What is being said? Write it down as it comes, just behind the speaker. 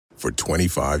For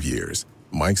 25 years,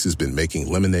 Mike's has been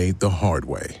making lemonade the hard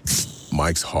way.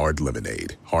 Mike's Hard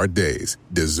Lemonade. Hard days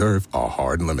deserve a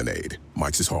hard lemonade.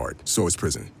 Mike's is hard, so is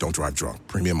prison. Don't drive drunk.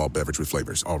 Premium malt beverage with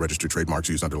flavors. All registered trademarks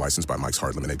used under license by Mike's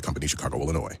Hard Lemonade Company, Chicago,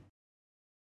 Illinois.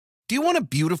 Do you want a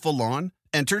beautiful lawn?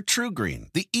 Enter TruGreen,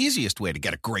 the easiest way to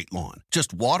get a great lawn.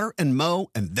 Just water and mow,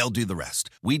 and they'll do the rest.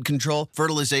 Weed control,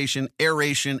 fertilization,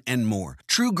 aeration, and more.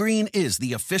 TruGreen is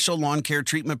the official lawn care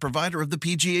treatment provider of the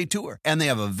PGA Tour, and they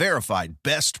have a verified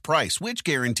best price, which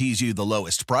guarantees you the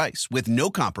lowest price with no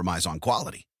compromise on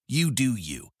quality. You do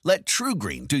you. Let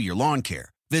TruGreen do your lawn care.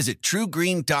 Visit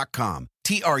TruGreen.com,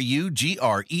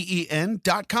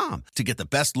 TruGreen.com, to get the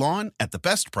best lawn at the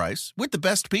best price with the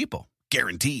best people.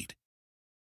 Guaranteed.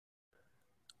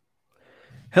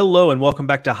 Hello and welcome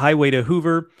back to Highway to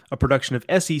Hoover, a production of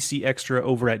SEC Extra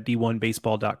over at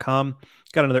D1Baseball.com.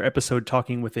 Got another episode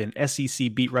talking with an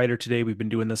SEC beat writer today. We've been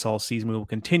doing this all season. We will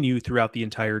continue throughout the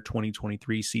entire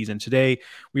 2023 season. Today,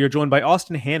 we are joined by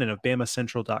Austin Hannon of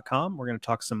BamaCentral.com. We're going to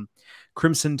talk some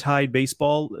Crimson Tide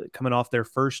baseball coming off their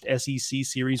first SEC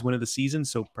series win of the season,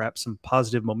 so perhaps some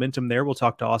positive momentum there. We'll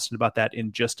talk to Austin about that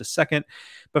in just a second.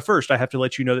 But first, I have to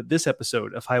let you know that this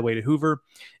episode of Highway to Hoover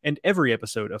and every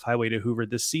episode of Highway to Hoover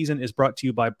this season is brought to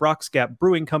you by Brock's Gap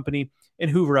Brewing Company in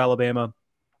Hoover, Alabama.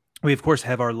 We, of course,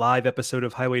 have our live episode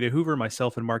of Highway to Hoover,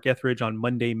 myself and Mark Etheridge, on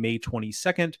Monday, May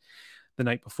 22nd, the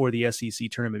night before the SEC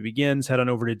tournament begins. Head on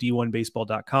over to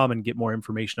D1Baseball.com and get more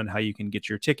information on how you can get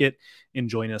your ticket and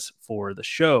join us for the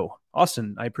show.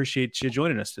 Austin, I appreciate you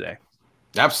joining us today.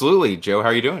 Absolutely, Joe. How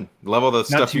are you doing? Love all the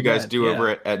stuff you guys do yeah. over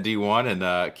at D1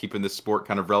 and keeping this sport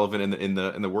kind of relevant in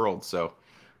the world. So,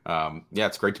 yeah,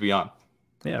 it's great to be on.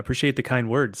 Yeah, I appreciate the kind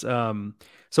words.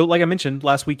 So like I mentioned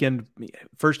last weekend,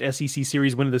 first SEC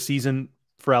series win of the season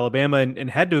for Alabama, and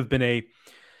had to have been an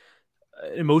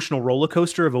emotional roller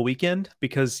coaster of a weekend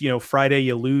because, Friday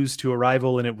you lose to a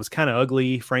rival and it was kind of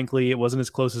ugly. Frankly, it wasn't as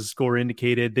close as the score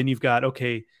indicated. Then you've got,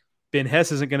 okay, Ben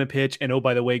Hess isn't going to pitch. And oh,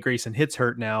 by the way, Grayson Hitt's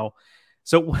hurt now.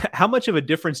 So how much of a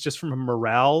difference just from a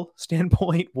morale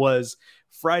standpoint was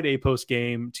Friday post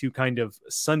game to kind of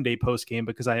Sunday post game?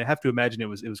 Because I have to imagine it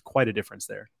was quite a difference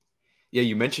there. Yeah,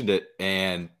 you mentioned it,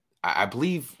 and I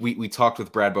believe we talked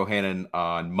with Brad Bohannon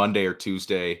on Monday or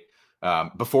Tuesday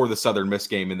before the Southern Miss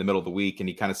game in the middle of the week, and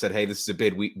he kind of said, hey, this is a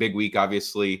big week,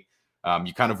 obviously.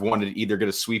 You kind of wanted to either get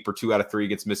a sweep or 2 out of 3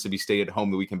 against Mississippi State at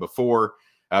home the weekend before,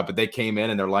 but they came in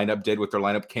and their lineup did what their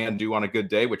lineup can do on a good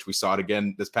day, which we saw it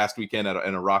again this past weekend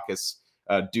in a raucous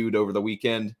dude over the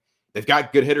weekend. They've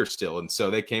got good hitters still, and so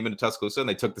they came into Tuscaloosa and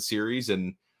they took the series,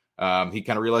 and he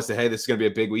kind of realized that, hey, this is going to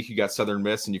be a big week. You got Southern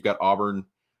Miss and you've got Auburn.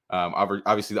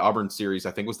 Obviously, the Auburn series,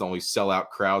 I think, was the only sellout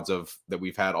crowds that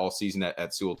we've had all season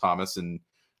at Sewell Thomas, and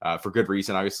for good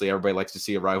reason. Obviously, everybody likes to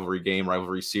see a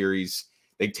rivalry series.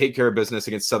 They take care of business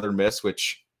against Southern Miss,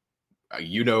 which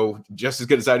just as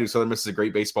good as I do. Southern Miss is a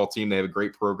great baseball team. They have a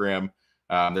great program.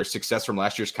 Their success from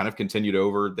last year's kind of continued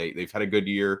over. They've had a good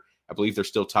year. I believe they're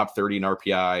still top 30 in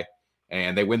RPI,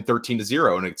 and they win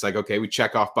 13-0. And it's like, okay, we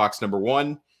check off box number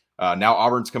 1. Now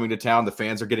Auburn's coming to town. The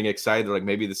fans are getting excited. They're like,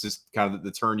 maybe this is kind of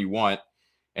the turn you want.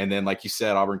 And then, like you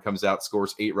said, Auburn comes out,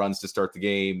 scores 8 runs to start the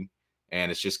game, and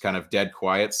it's just kind of dead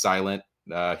quiet, silent.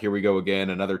 Here we go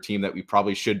again. Another team that we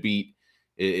probably should beat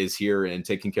is here and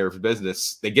taking care of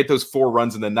business. They get those 4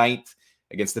 runs in the 9th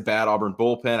against the bad Auburn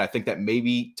bullpen. I think that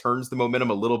maybe turns the momentum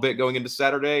a little bit going into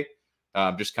Saturday.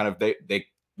 Just kind of they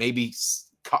maybe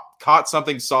caught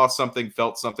something, saw something,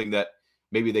 felt something that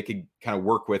maybe they could kind of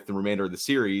work with the remainder of the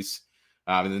series.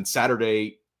 And then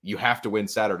Saturday, you have to win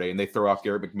Saturday. And they throw off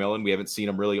Garrett McMillan. We haven't seen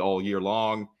him really all year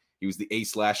long. He was the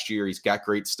ace last year. He's got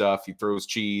great stuff. He throws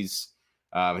cheese.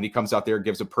 And he comes out there and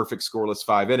gives a perfect scoreless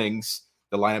 5 innings.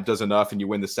 The lineup does enough, and you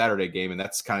win the Saturday game. And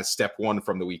that's kind of step 1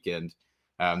 from the weekend.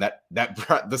 That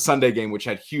brought the Sunday game, which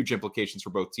had huge implications for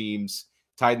both teams,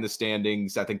 tied in the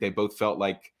standings. I think they both felt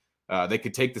like they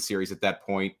could take the series at that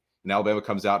point. And Alabama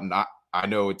comes out, and I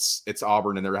know it's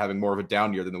Auburn and they're having more of a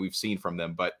down year than we've seen from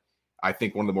them, but I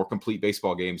think one of the more complete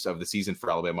baseball games of the season for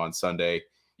Alabama on Sunday.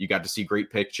 You got to see great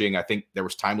pitching. I think there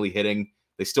was timely hitting.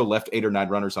 They still left 8 or 9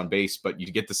 runners on base, but you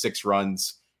get the 6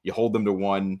 runs, you hold them to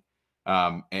 1.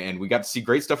 And we got to see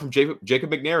great stuff from Jacob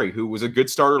McNary, who was a good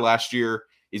starter last year.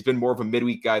 He's been more of a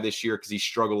midweek guy this year because he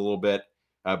struggled a little bit,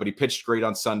 but he pitched great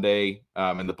on Sunday.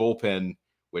 And the bullpen,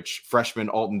 which freshman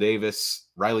Alton Davis,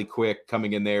 Riley Quick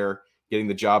coming in there, getting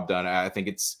the job done. I think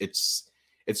it's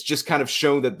just kind of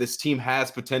shown that this team has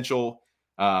potential.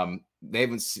 They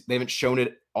haven't shown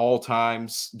it all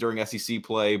times during SEC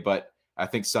play, but I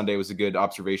think Sunday was a good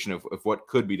observation of what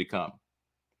could be to come.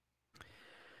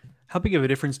 How big of a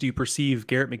difference do you perceive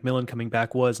Garrett McMillan coming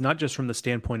back was, not just from the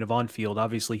standpoint of on field,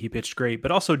 obviously he pitched great,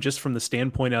 but also just from the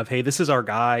standpoint of, hey, this is our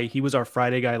guy. He was our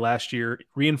Friday guy last year.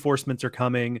 Reinforcements are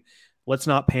coming. Let's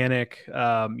not panic.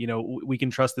 We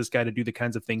can trust this guy to do the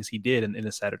kinds of things he did in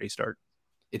a Saturday start.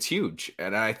 It's huge.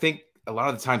 And I think a lot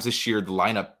of the times this year, the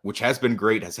lineup, which has been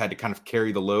great, has had to kind of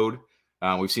carry the load.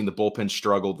 We've seen the bullpen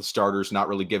struggle, the starters not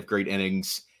really give great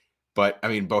innings. But, I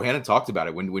mean, Bohannon talked about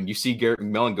it. When you see Garrett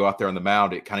McMillan go out there on the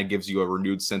mound, it kind of gives you a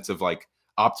renewed sense of, like,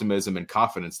 optimism and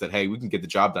confidence that, hey, we can get the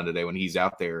job done today when he's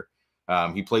out there.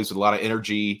 He plays with a lot of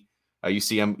energy. You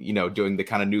see him, doing the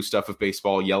kind of new stuff of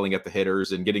baseball, yelling at the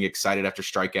hitters and getting excited after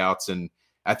strikeouts. And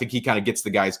I think he kind of gets the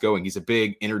guys going. He's a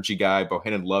big energy guy.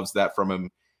 Bohannon loves that from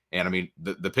him. And, I mean,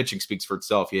 the pitching speaks for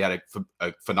itself. He had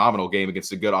a phenomenal game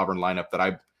against a good Auburn lineup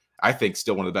that I think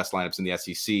still one of the best lineups in the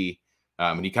SEC.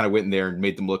 And he kind of went in there and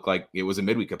made them look like it was a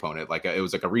midweek opponent, it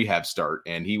was like a rehab start.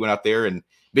 And he went out there, and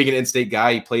being an in-state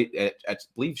guy, he played at I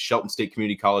believe, Shelton State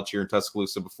Community College here in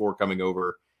Tuscaloosa before coming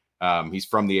over. He's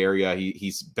from the area.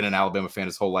 He's been an Alabama fan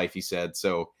his whole life, he said.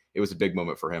 So it was a big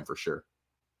moment for him for sure.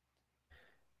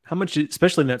 How much,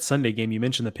 especially in that Sunday game, you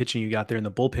mentioned the pitching you got there, and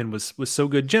the bullpen was so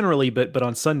good generally, but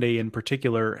on Sunday in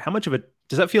particular, how much of it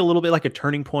does that feel a little bit like a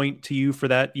turning point to you for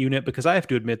that unit? Because I have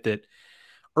to admit that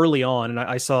early on, and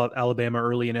I saw Alabama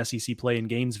early in SEC play in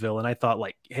Gainesville, and I thought,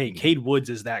 like, hey, Cade Woods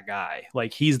is that guy.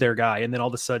 Like, he's their guy. And then all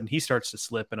of a sudden he starts to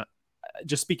slip. And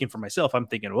just speaking for myself, I'm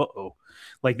thinking, uh-oh,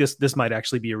 like this might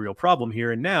actually be a real problem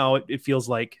here. And now it feels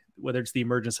like, whether it's the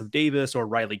emergence of Davis or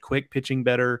Riley Quick pitching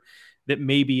better, that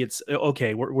maybe it's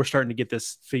okay. We're starting to get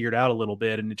this figured out a little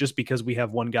bit. And just because we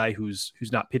have one guy who's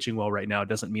not pitching well right now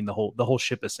doesn't mean the whole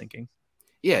ship is sinking.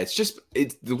 Yeah,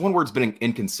 it's the one word's been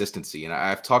inconsistency. And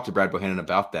I've talked to Brad Bohannon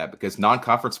about that, because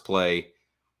non-conference play,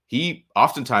 he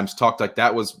oftentimes talked like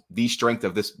that was the strength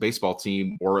of this baseball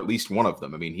team, or at least one of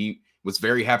them. I mean, he was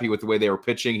very happy with the way they were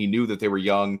pitching. He knew that they were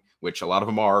young, which a lot of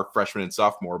them are, freshmen and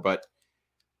sophomore, but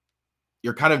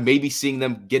you're kind of maybe seeing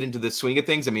them get into the swing of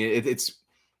things. I mean,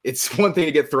 it's one thing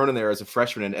to get thrown in there as a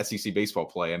freshman in SEC baseball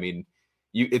play. I mean,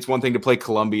 it's one thing to play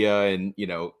Columbia and,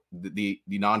 the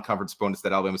non-conference opponents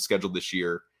that Alabama scheduled this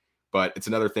year, but it's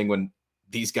another thing when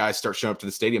these guys start showing up to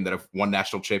the stadium that have won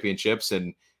national championships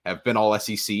and have been all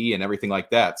SEC and everything like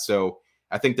that. So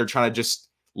I think they're trying to just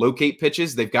locate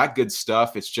pitches. They've got good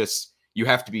stuff. It's just, you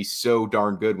have to be so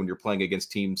darn good when you're playing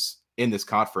against teams in this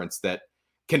conference that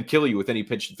can kill you with any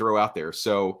pitch you throw out there.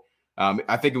 So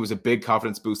I think it was a big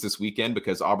confidence boost this weekend,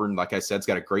 because Auburn, like I said, has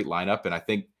got a great lineup. And I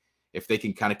think if they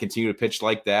can kind of continue to pitch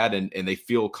like that, and they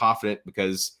feel confident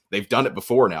because they've done it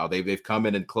before now, they've come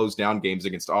in and closed down games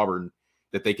against Auburn,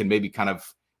 that they can maybe kind of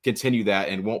continue that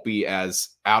and won't be as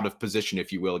out of position,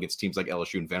 if you will, against teams like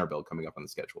LSU and Vanderbilt coming up on the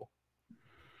schedule.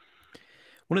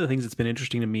 One of the things that's been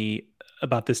interesting to me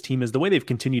about this team is the way they've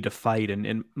continued to fight.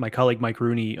 And my colleague Mike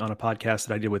Rooney, on a podcast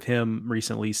that I did with him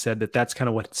recently, said that that's kind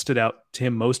of what stood out to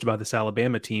him most about this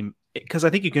Alabama team. Because I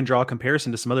think you can draw a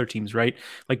comparison to some other teams, right?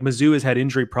 Like Mizzou has had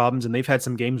injury problems, and they've had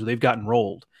some games where they've gotten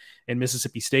rolled. And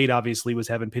Mississippi State obviously was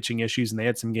having pitching issues, and they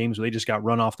had some games where they just got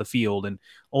run off the field. And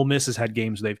Ole Miss has had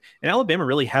games and Alabama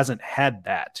really hasn't had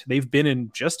that. They've been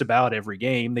in just about every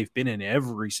game. They've been in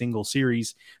every single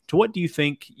series. To what do you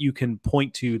think you can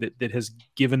point to that has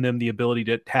given them the ability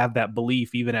to have that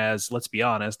belief, even as, let's be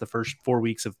honest, the first 4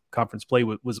 weeks of conference play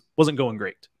wasn't going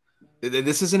great?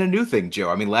 This isn't a new thing, Joe.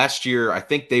 I mean, last year, I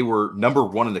think they were number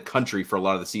one in the country for a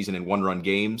lot of the season in one-run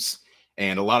games,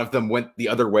 and a lot of them went the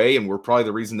other way and were probably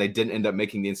the reason they didn't end up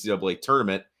making the NCAA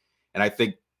tournament. And I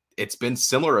think it's been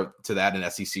similar to that in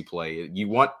SEC play.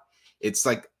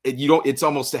 It's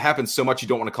almost, it happens so much you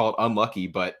don't want to call it unlucky,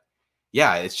 but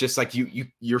yeah, it's just like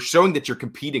you're showing that you're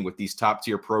competing with these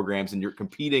top-tier programs, and you're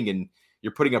competing and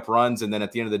you're putting up runs, and then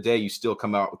at the end of the day, you still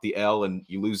come out with the L and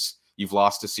you lose. You've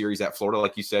lost a series at Florida,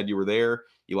 like you said, you were there.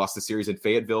 You lost the series in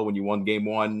Fayetteville when you won game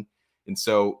one. And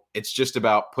so it's just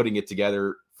about putting it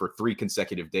together for 3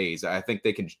 consecutive days. I think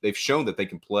they've shown that they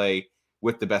can play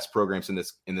with the best programs in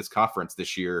this conference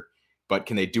this year, but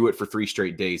can they do it for 3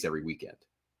 straight days every weekend?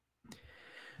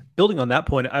 Building on that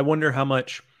point, I wonder how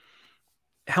much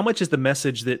is the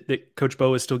message that Coach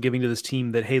Bo is still giving to this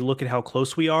team that, hey, look at how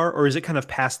close we are? Or is it kind of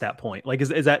past that point? Like,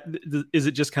 is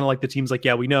it just kind of like the team's like,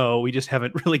 yeah, we know, we just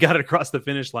haven't really got it across the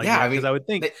finish line yet? Because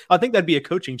I think that'd be a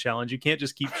coaching challenge. You can't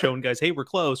just keep showing guys, hey, we're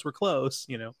close,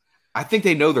 I think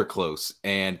they know they're close.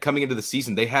 And coming into the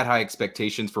season, they had high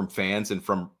expectations from fans and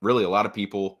from really a lot of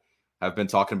people have been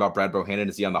talking about Brad Bohannon.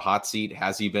 Is he on the hot seat?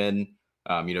 Has he been?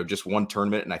 Just one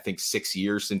tournament in I think 6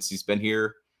 years since he's been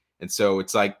here. And so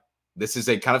it's like, this is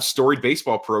a kind of storied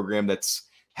baseball program that's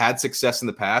had success in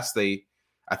the past.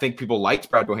 I I think people liked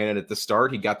Brad Bohannon at the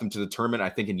start. He got them to the tournament, I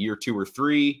think, in year 2 or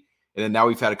 3. And then now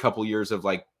we've had a couple years of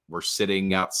like, we're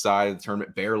sitting outside of the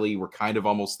tournament barely. We're kind of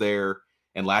almost there.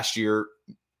 And last year,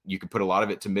 you could put a lot of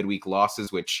it to midweek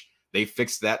losses, which they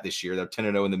fixed that this year. They're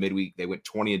 10-0 in the midweek. They went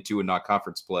 20-2 in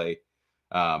non-conference play.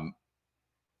 And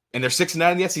they're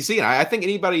 6-9 in the SEC. And I think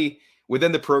anybody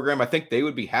within the program, I think they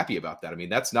would be happy about that. I mean,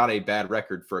 that's not a bad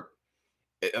record for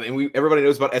 – I mean, everybody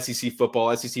knows about SEC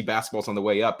football. SEC basketball's on the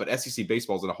way up, but SEC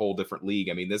baseball's in a whole different league.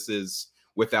 I mean, this is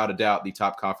without a doubt the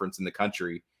top conference in the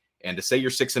country. And to say you're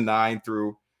 6-9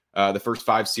 through the first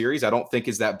 5 series, I don't think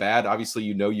is that bad. Obviously,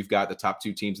 you've got the top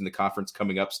 2 teams in the conference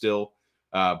coming up still,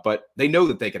 but they know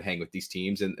that they can hang with these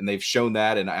teams, and they've shown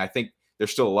that. And I think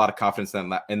there's still a lot of confidence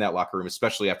in that locker room,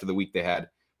 especially after the week they had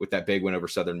with that big win over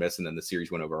Southern Miss and then the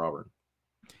series win over Auburn.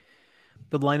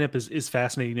 The lineup is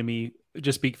fascinating to me,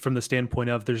 just from the standpoint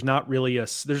of there's not really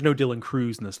there's no Dylan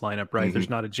Cruz in this lineup, right? Mm-hmm. There's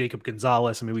not a Jacob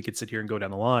Gonzalez. I mean, we could sit here and go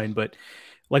down the line, but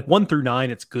like 1 through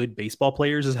 9, it's good baseball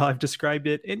players is how I've described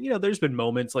it. And, there's been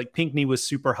moments like Pinckney was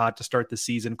super hot to start the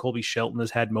season. Colby Shelton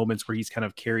has had moments where he's kind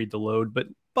of carried the load, but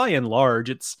by and large,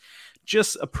 it's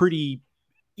just a pretty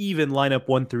even lineup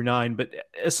 1 through 9. But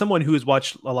as someone who has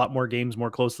watched a lot more games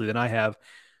more closely than I have,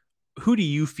 who do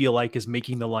you feel like is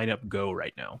making the lineup go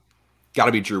right now? Got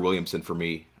to be Drew Williamson for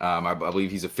me. I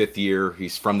believe he's a 5th year.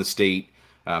 He's from the state.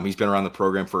 He's been around the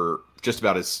program for just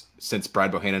about since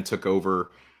Brad Bohannon took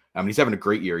over. He's having a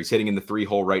great year. He's hitting in the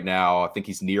 3-hole right now. I think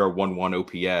he's near a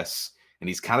 1.1 OPS, and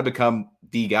he's kind of become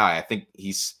the guy. I think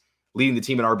he's leading the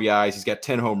team in RBIs. He's got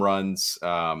 10 home runs.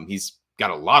 He's got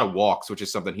a lot of walks, which is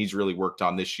something he's really worked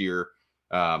on this year.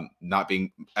 Not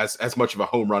being as much of a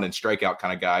home run and strikeout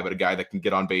kind of guy, but a guy that can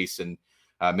get on base and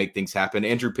make things happen.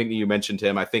 Andrew Pinckney, you mentioned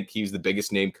him. I think he's the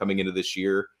biggest name coming into this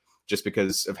year just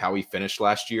because of how he finished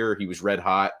last year. He was red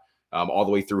hot all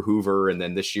the way through Hoover. And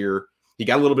then this year he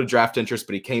got a little bit of draft interest,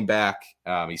 but he came back.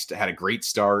 He's had a great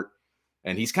start,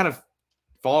 and he's kind of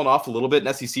fallen off a little bit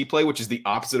in SEC play, which is the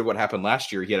opposite of what happened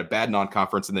last year. He had a bad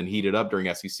non-conference and then heated up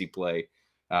during SEC play.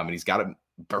 And he's got it.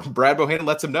 Brad Bohannon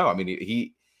lets him know. I mean,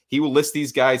 he will list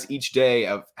these guys each day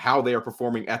of how they are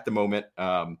performing at the moment.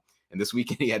 And this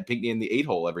weekend he had Pinckney in the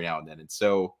 8-hole every now and then. And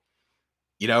so,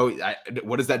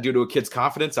 what does that do to a kid's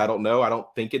confidence? I don't know. I don't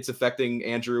think it's affecting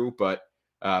Andrew, but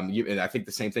and I think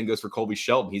the same thing goes for Colby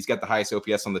Shelton. He's got the highest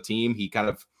OPS on the team. He kind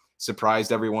of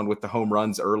surprised everyone with the home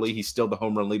runs early. He's still the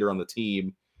home run leader on the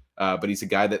team, but he's a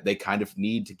guy that they kind of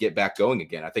need to get back going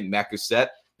again. I think Matt Gossett,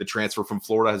 the transfer from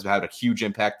Florida, has had a huge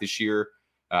impact this year.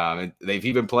 And they've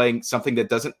even playing something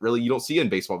that you don't see in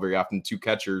baseball very often, 2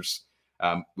 catchers.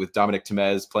 With Dominic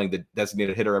Temez playing the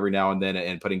designated hitter every now and then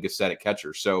and putting Gossett at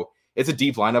catcher. So it's a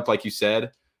deep lineup, like you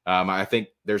said. I think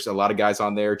there's a lot of guys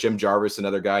on there. Jim Jarvis,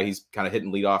 another guy, he's kind of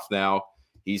hitting leadoff now.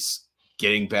 He's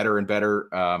getting better and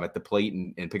better at the plate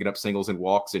and picking up singles and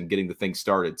walks and getting the thing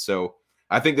started. So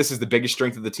I think this is the biggest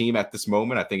strength of the team at this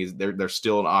moment. I think they're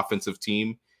still an offensive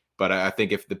team, but I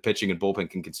think if the pitching and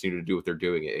bullpen can continue to do what they're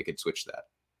doing, it could switch that.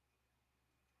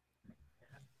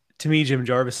 To me, Jim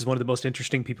Jarvis is one of the most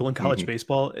interesting people in college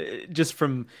baseball, just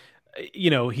from,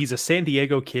 he's a San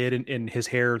Diego kid and his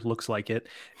hair looks like it.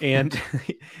 And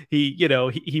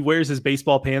he wears his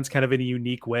baseball pants kind of in a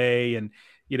unique way. And,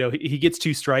 he gets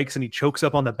 2 strikes and he chokes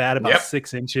up on the bat about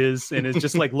 6 inches and is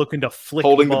just like looking to flick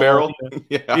holding the barrel.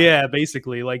 Yeah,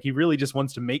 basically like he really just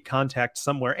wants to make contact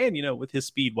somewhere. And, with his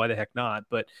speed, why the heck not?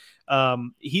 But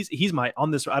he's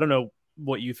on this, I don't know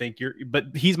what you think, but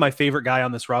he's my favorite guy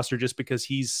on this roster just because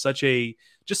he's such a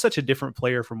different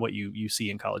player from what you see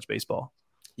in college baseball.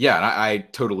 Yeah, and I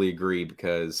totally agree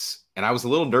and I was a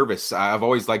little nervous. I've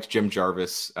always liked Jim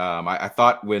Jarvis. I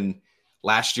thought when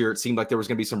last year it seemed like there was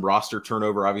going to be some roster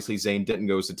turnover. Obviously, Zane Denton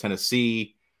goes to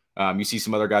Tennessee. You see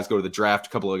some other guys go to the draft. A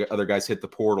couple of other guys hit the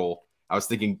portal. I was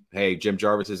thinking, hey, Jim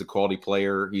Jarvis is a quality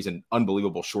player. He's an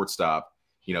unbelievable shortstop.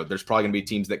 There's probably going to be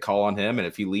teams that call on him, and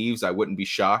if he leaves, I wouldn't be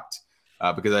shocked.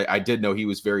 Because I did know he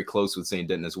was very close with Zane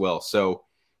Denton as well. So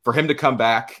for him to come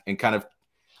back and kind of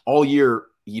all year,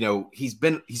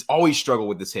 he's always struggled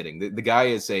with this hitting. The guy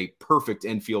is a perfect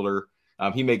infielder.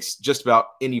 He makes just about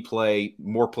any play,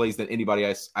 more plays than anybody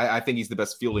else. I think he's the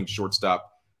best fielding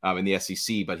shortstop in the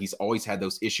SEC, but he's always had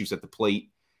those issues at the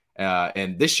plate.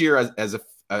 And this year as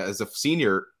a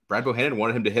senior, Brad Bohannon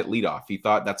wanted him to hit leadoff. He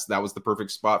thought that was the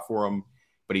perfect spot for him,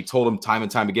 but he told him time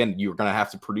and time again, you're going to have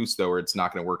to produce though, or it's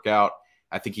not going to work out.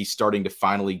 I think he's starting to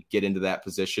finally get into that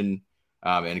position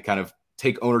and kind of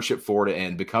take ownership for it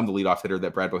and become the leadoff hitter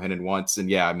that Brad Bohannon wants. And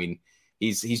yeah, I mean,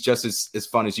 he's just as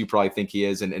fun as you probably think he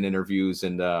is in interviews.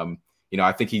 And,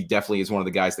 I think he definitely is one of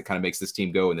the guys that kind of makes this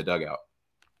team go in the dugout.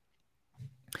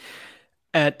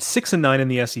 At 6-9 in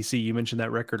the SEC, you mentioned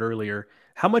that record earlier.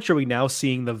 How much are we now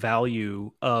seeing the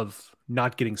value of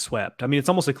not getting swept? I mean, it's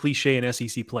almost a cliche in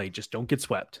SEC play, just don't get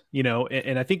swept,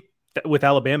 and I think that with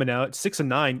Alabama now at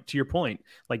 6-9, to your point,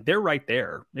 like they're right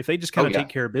there. If they just kind Oh of yeah. take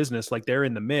care of business, like they're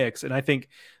in the mix. And I think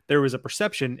there was a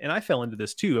perception, and I fell into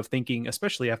this too, of thinking,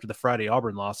 especially after the Friday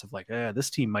Auburn loss, of like, this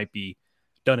team might be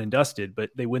done and dusted,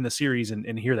 but they win the series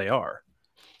and here they are.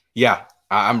 Yeah,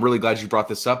 I'm really glad you brought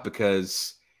this up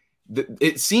because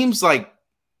it seems like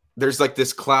there's like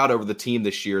this cloud over the team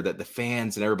this year that the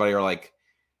fans and everybody are like,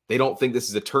 they don't think this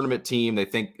is a tournament team. They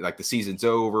think like the season's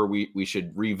over. We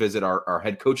should revisit our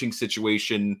head coaching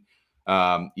situation,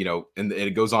 and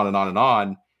it goes on and on and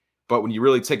on. But when you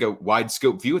really take a wide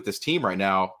scope view at this team right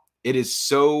now, it is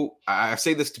so, I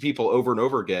say this to people over and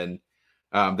over again,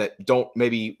 that don't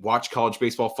maybe watch college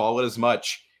baseball, follow it as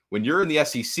much. When you're in the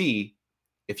SEC,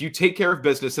 if you take care of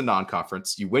business in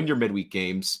non-conference, you win your midweek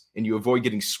games, and you avoid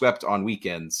getting swept on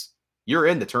weekends, you're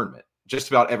in the tournament just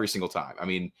about every single time. I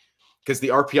mean, because the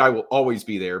RPI will always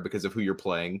be there because of who you're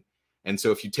playing. And so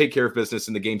if you take care of business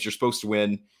in the games you're supposed to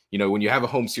win, when you have a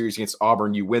home series against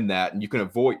Auburn, you win that, and you can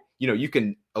avoid, you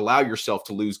can allow yourself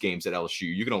to lose games at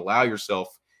LSU. You can allow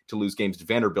yourself to lose games to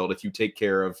Vanderbilt if you take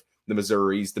care of the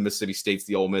Missouris, the Mississippi States,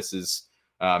 the Ole Misses,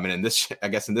 and in this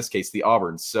case, the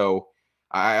Auburns. So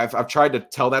I've tried to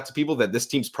tell that to people that this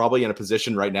team's probably in a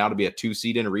position right now to be a 2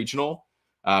 seed in a regional.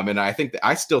 And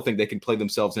I still think they can play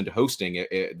themselves into hosting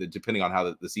depending on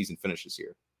how the season finishes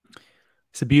here.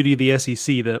 It's the beauty of the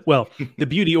SEC, the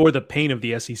beauty or the pain of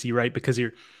the SEC, right? Because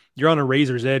you're on a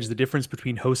razor's edge. The difference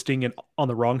between hosting and on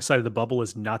the wrong side of the bubble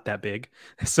is not that big.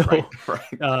 So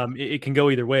right. It can go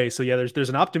either way. So yeah, there's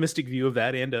an optimistic view of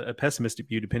that and a pessimistic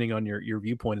view depending on your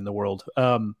viewpoint in the world.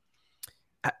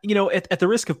 At the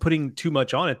risk of putting too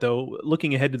much on it, though,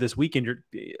 looking ahead to this weekend,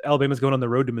 Alabama's going on the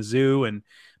road to Mizzou, and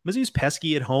Mizzou's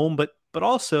pesky at home, but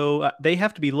also they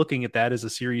have to be looking at that as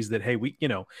a series that, hey,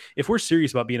 if we're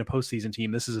serious about being a postseason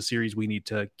team, this is a series we need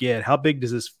to get. How big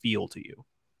does this feel to you?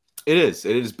 It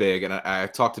is big, and I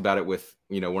talked about it with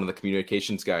one of the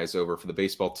communications guys over for the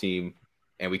baseball team,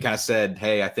 and we kind of said,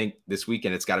 hey, I think this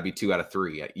weekend it's got to be 2 out of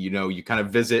 3. You kind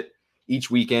of visit each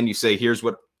weekend, you say, here's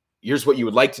what you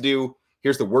would like to do.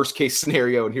 Here's the worst case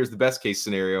scenario, and here's the best case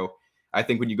scenario. I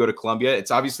think when you go to Columbia, it's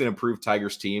obviously an improved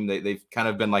Tigers team. They've kind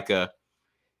of been like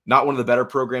not one of the better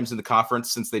programs in the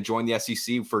conference since they joined the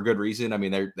SEC for a good reason. I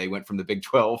mean, they went from the Big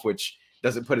 12, which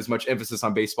doesn't put as much emphasis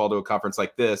on baseball, to a conference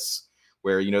like this,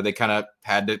 where they kind of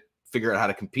had to figure out how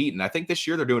to compete. And I think this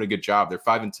year they're doing a good job. They're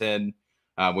 5-10,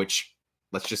 which,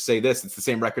 let's just say this, it's the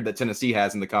same record that Tennessee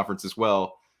has in the conference as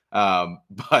well.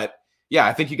 But yeah,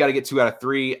 I think you got to get 2 out of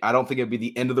 3. I don't think it'd be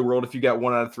the end of the world if you got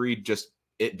 1 out of 3, just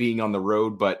it being on the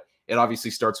road. But it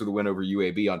obviously starts with a win over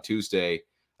UAB on Tuesday.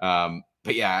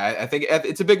 But yeah, I think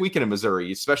it's a big weekend in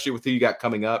Missouri, especially with who you got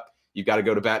coming up. You've got to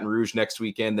go to Baton Rouge next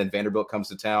weekend. Then Vanderbilt comes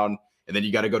to town, and then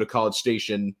you got to go to College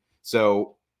Station.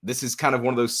 So this is kind of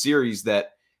one of those series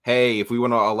that, hey, if we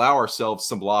want to allow ourselves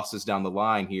some losses down the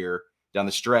line here, down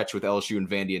the stretch with LSU and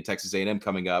Vandy and Texas A&M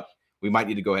coming up, we might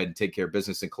need to go ahead and take care of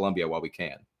business in Columbia while we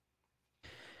can.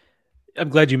 I'm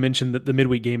glad you mentioned the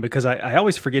midweek game, because I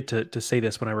always forget to say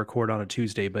this when I record on a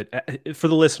Tuesday. But for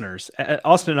the listeners,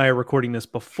 Austin and I are recording this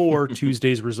before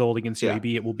Tuesday's result against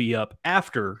UAB. It will be up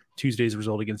after Tuesday's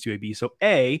result against UAB. So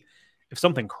if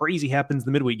something crazy happens in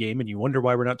the midweek game and you wonder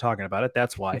why we're not talking about it,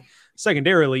 that's why.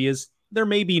 Secondarily is there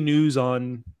may be news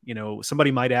on,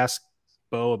 somebody might ask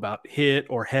Bo about Hitt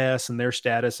or Hess and their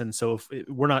status. And so if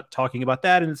we're not talking about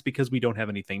that, and it's because we don't have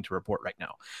anything to report right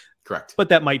now. Correct. But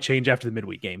that might change after the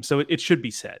midweek game. So it should be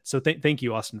said. So thank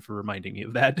you, Austin, for reminding me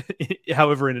of that,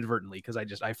 however inadvertently, because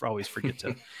I always forget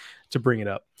to bring it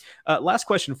up. Last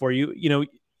question for you.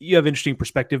 You have interesting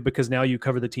perspective because now you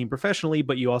cover the team professionally,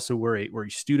 but you also were a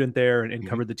student there and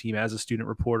covered the team as a student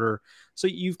reporter. So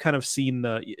you've kind of seen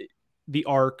the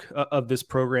arc of this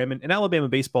program, and Alabama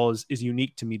baseball is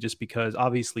unique to me just because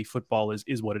obviously football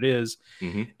is what it is.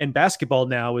 Mm-hmm. And basketball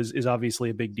now is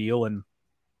obviously a big deal and,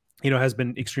 has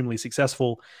been extremely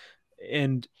successful.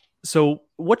 And so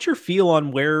what's your feel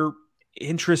on where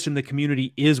interest in the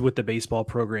community is with the baseball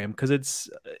program? Because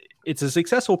it's a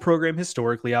successful program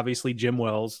historically. Obviously, Jim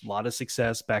Wells, a lot of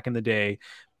success back in the day,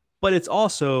 but it's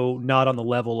also not on the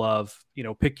level of,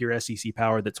 pick your SEC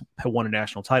power that's won a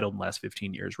national title in the last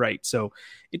 15 years, right? So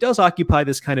it does occupy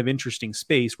this kind of interesting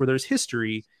space where there's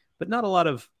history, but not a lot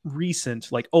of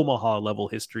recent, like Omaha level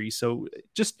history. So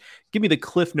just give me the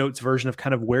Cliff Notes version of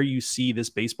kind of where you see this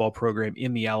baseball program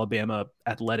in the Alabama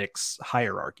athletics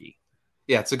hierarchy.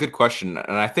 Yeah, it's a good question.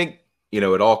 And I think,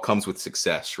 it all comes with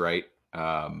success, right?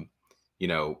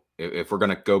 If we're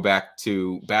going to go back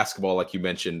to basketball, like you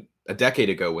mentioned, a decade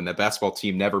ago when that basketball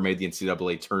team never made the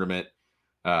NCAA tournament,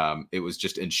 it was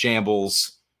just in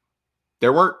shambles.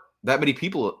 There weren't that many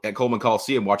people at Coleman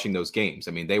Coliseum watching those games.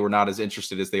 I mean, they were not as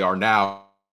interested as they are now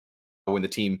when the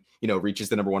team, reaches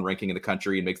the number 1 ranking in the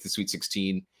country and makes the Sweet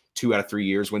 16 2 out of 3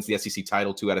 years, wins the SEC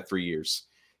title 2 out of 3 years.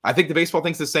 I think the baseball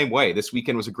thing's the same way. This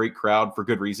weekend was a great crowd for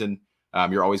good reason.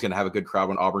 You're always going to have a good crowd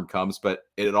when Auburn comes, but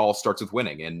it all starts with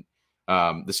winning.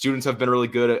 And the students have been really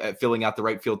good at filling out the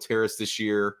right field terrace this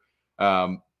year.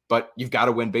 But you've got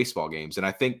to win baseball games. And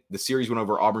I think the series win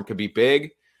over Auburn could be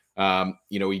big.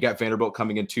 You got Vanderbilt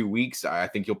coming in 2 weeks. I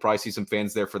think you'll probably see some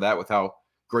fans there for that with how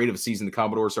great of a season the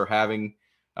Commodores are having.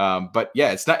 But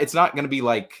yeah, it's not going to be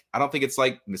like, I don't think it's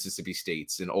like Mississippi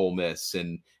State's and Ole Miss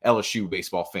and LSU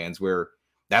baseball fans where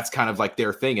that's kind of like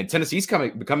their thing. And Tennessee's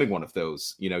becoming one of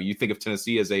those. You think of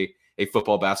Tennessee as a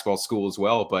football basketball school as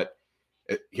well, but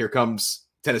here comes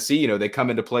Tennessee. They come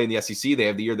into play in the SEC. They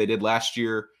have the year they did last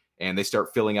year, and they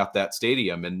start filling out that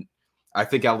stadium. And I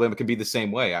think Alabama can be the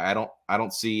same way. I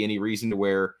don't see any reason to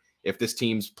where if this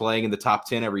team's playing in the top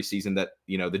 10 every season that,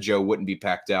 the Joe wouldn't be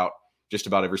packed out just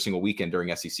about every single weekend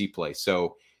during SEC play.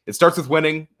 So it starts with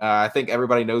winning. I think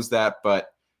everybody knows that, but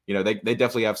they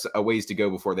definitely have a ways to go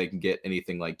before they can get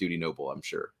anything like Duty Noble, I'm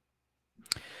sure.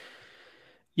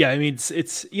 Yeah, I mean,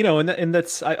 it's and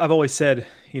that's I've always said,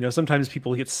 sometimes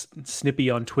people get snippy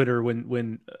on Twitter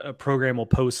when a program will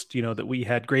post, that we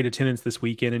had great attendance this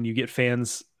weekend, and you get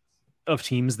fans of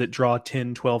teams that draw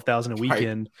 10, 12,000 a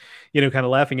weekend, right. Kind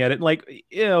of laughing at it. Like,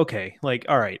 yeah, okay. Like,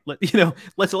 all right,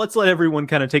 let's let everyone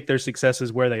kind of take their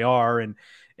successes where they are. And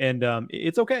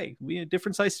it's okay. We have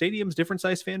different size stadiums, different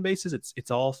size fan bases. It's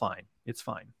all fine. It's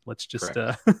fine. Let's just,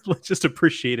 let's just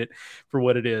appreciate it for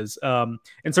what it is. And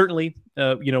certainly,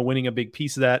 winning a big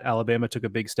piece of that. Alabama took a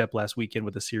big step last weekend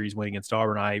with the series win against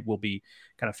Auburn. I will be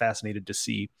kind of fascinated to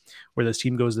see where this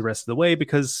team goes the rest of the way,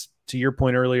 because to your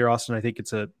point earlier, Austin, I think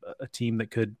it's a team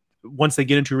that could, once they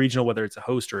get into regional, whether it's a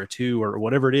host or a 2 or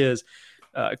whatever it is,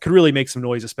 could really make some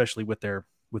noise, especially with their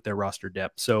roster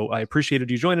depth. So I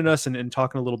appreciated you joining us and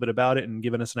talking a little bit about it and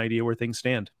giving us an idea where things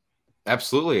stand.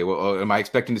 Absolutely. Well, am I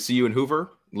expecting to see you in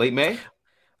Hoover late May?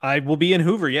 I will be in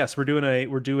Hoover. Yes, we're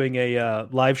doing a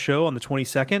live show on the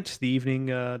 22nd, the evening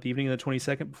of the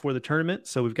 22nd before the tournament.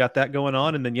 So we've got that going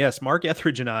on, and then yes, Mark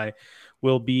Etheridge and I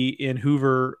will be in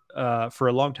Hoover for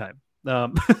a long time.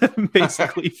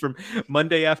 Basically from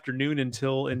Monday afternoon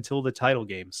until the title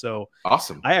game. So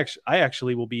awesome. I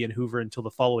actually will be in Hoover until the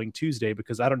following Tuesday,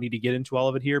 because I don't need to get into all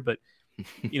of it here, but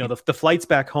the flights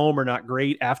back home are not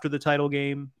great after the title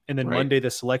game. And then Monday,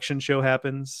 the selection show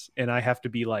happens, and I have to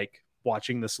be like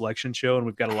watching the selection show, and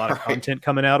we've got a lot of content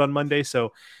coming out on Monday.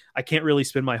 So I can't really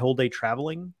spend my whole day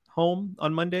traveling home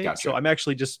on Monday. Gotcha. So I'm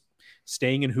actually just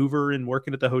staying in Hoover and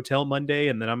working at the hotel Monday,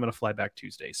 and then I'm going to fly back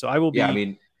Tuesday. So I will be,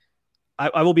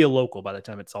 I will be a local by the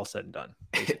time it's all said and done.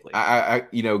 Basically, I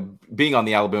being on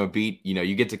the Alabama beat,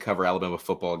 you get to cover Alabama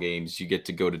football games. You get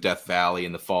to go to Death Valley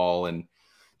in the fall and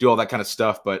do all that kind of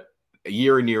stuff. But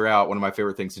year in, year out, one of my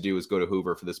favorite things to do is go to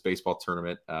Hoover for this baseball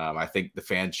tournament. I think the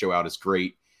fan show out is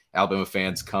great. Alabama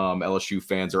fans come, LSU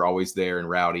fans are always there and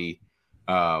rowdy.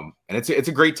 And it's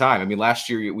a great time. I mean, last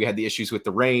year we had the issues with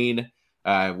the rain.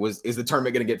 Is the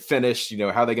tournament going to get finished? How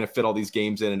are they going to fit all these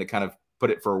games in and to kind of put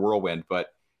it for a whirlwind? But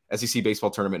SEC baseball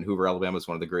tournament in Hoover, Alabama is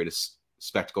one of the greatest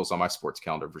spectacles on my sports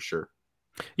calendar for sure.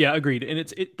 Yeah, agreed.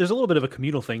 And there's a little bit of a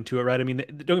communal thing to it, right? I mean,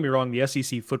 don't get me wrong, the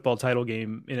SEC football title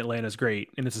game in Atlanta is great,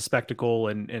 and it's a spectacle,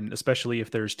 and especially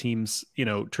if there's teams,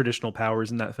 traditional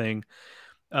powers in that thing.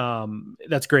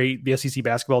 That's great. The SEC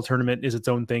basketball tournament is its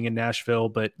own thing in Nashville,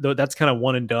 but that's kind of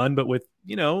one and done. But with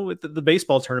the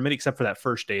baseball tournament, except for that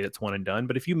first day, that's one and done.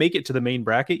 But if you make it to the main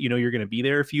bracket, you're going to be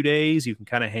there a few days. You can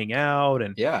kind of hang out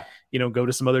and go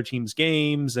to some other teams'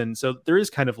 games, and so there is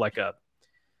kind of like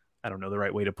I don't know the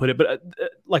right way to put it, but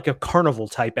like a carnival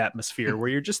type atmosphere where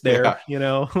you're just there,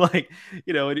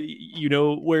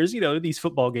 whereas these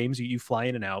football games you fly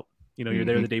in and out. You're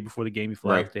there the day before the game, you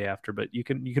fly the day after, but you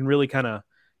can really kind of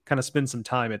spend some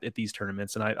time at these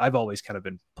tournaments. And I've always kind of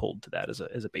been pulled to that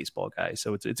as a baseball guy.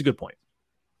 So it's a good point.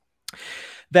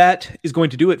 That is going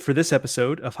to do it for this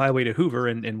episode of Highway to Hoover.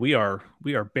 And we are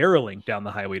barreling down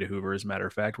the highway to Hoover. As a matter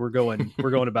of fact, we're going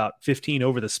about 15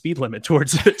 over the speed limit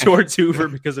towards Hoover,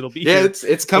 because it'll be,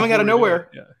 it's coming out of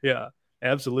nowhere. Yeah,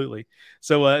 absolutely.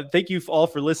 So thank you all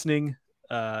for listening.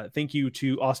 Thank you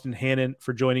to Austin Hannon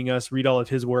for joining us. Read all of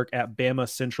his work at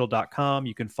BamaCentral.com.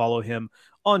 You can follow him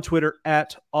on Twitter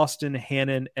at Austin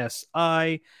Hannon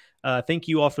SI. Thank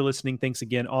you all for listening. Thanks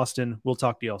again, Austin. We'll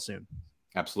talk to y'all soon.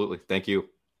 Absolutely. Thank you.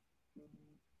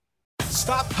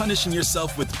 Stop punishing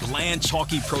yourself with bland,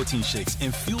 chalky protein shakes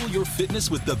and fuel your fitness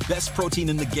with the best protein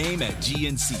in the game at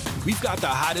GNC. We've got the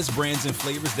hottest brands and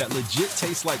flavors that legit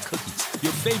taste like cookies,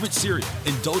 your favorite cereal,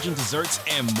 indulgent desserts,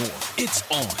 and more. It's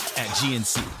on at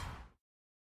GNC.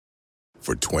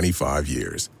 For 25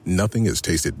 years, nothing has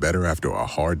tasted better after a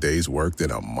hard day's work than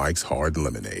a Mike's Hard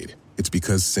Lemonade. It's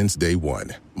because since day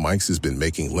one, Mike's has been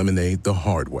making lemonade the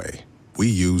hard way. We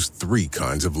use 3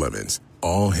 kinds of lemons,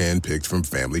 all hand-picked from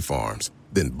family farms,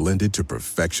 then blended to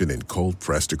perfection and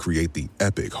cold-pressed to create the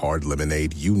epic hard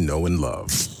lemonade you know and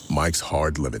love. Mike's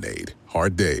Hard Lemonade.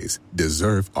 Hard days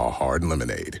deserve a hard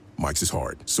lemonade. Mike's is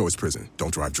hard, so is prison.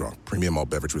 Don't drive drunk. Premium malt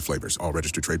beverage with flavors. All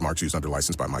registered trademarks used under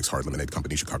license by Mike's Hard Lemonade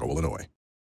Company, Chicago, Illinois.